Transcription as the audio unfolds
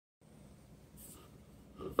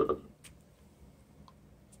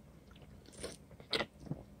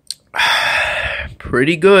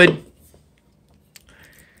Pretty good.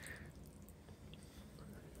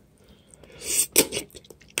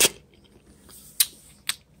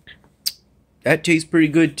 That tastes pretty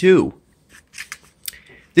good too.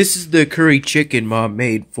 This is the curry chicken Mom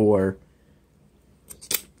made for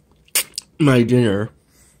my dinner.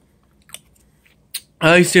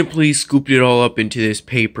 I simply scooped it all up into this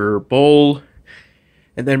paper bowl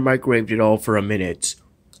and then microwaved it all for a minute.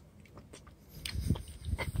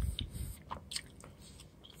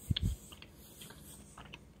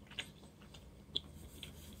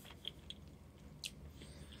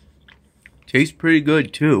 Tastes pretty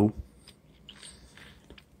good too.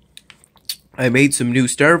 I made some new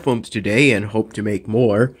styrofoams today and hope to make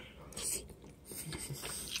more.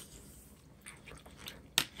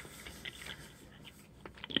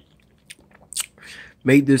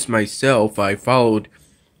 Made this myself. I followed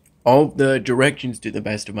all the directions to the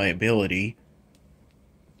best of my ability.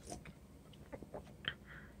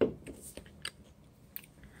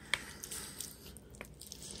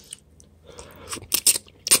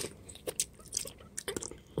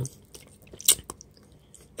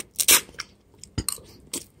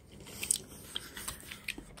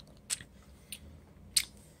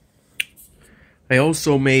 I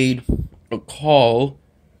also made a call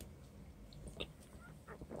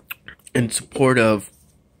in support of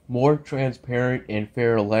more transparent and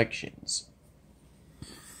fair elections.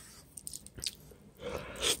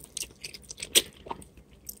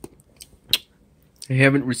 I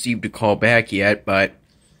haven't received a call back yet, but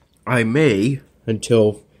I may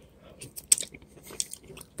until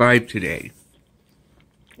 5 today.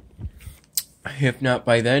 If not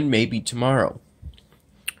by then, maybe tomorrow.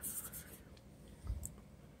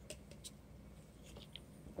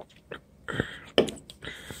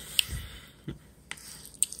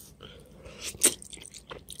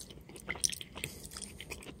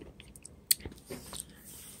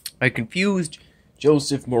 I confused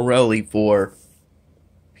Joseph Morelli for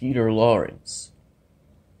Peter Lawrence.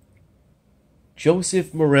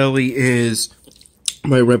 Joseph Morelli is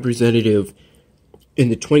my representative in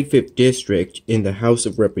the 25th District in the House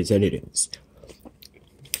of Representatives.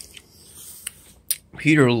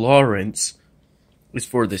 Peter Lawrence is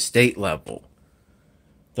for the state level.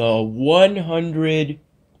 The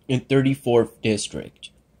 134th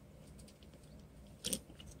District.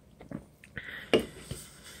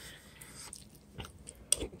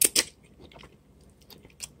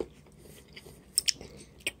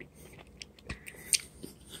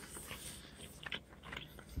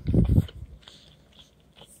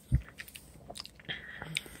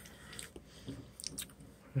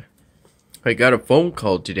 I got a phone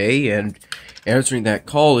call today, and answering that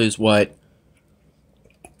call is what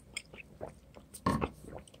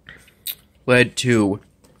led to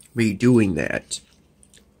me doing that.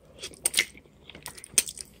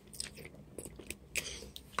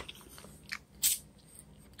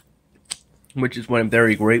 Which is what I'm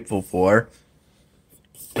very grateful for.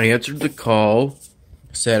 I answered the call,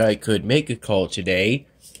 said I could make a call today,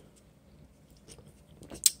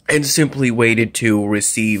 and simply waited to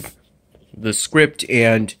receive the script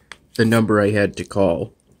and the number I had to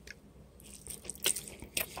call.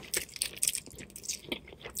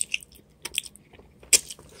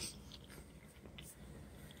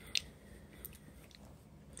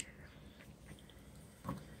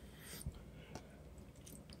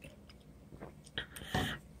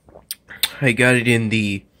 I got it in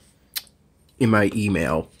my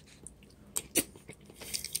email.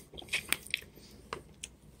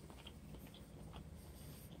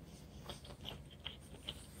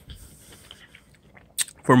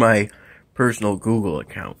 For my personal Google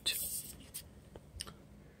account.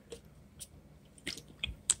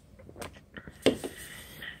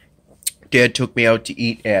 Dad took me out to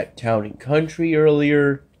eat at Town & Country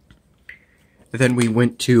earlier. Then we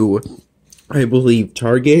went to, I believe,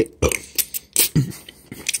 Target.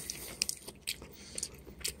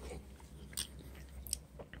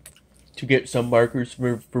 To get some markers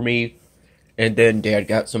for me. And then Dad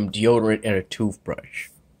got some deodorant and a toothbrush.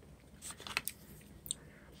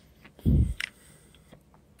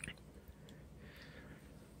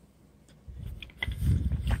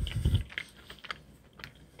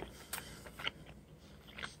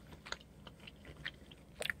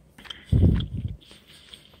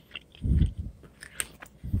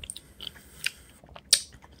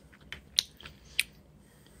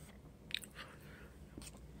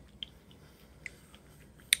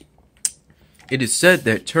 It is said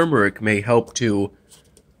that turmeric may help to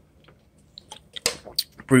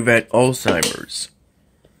prevent Alzheimer's.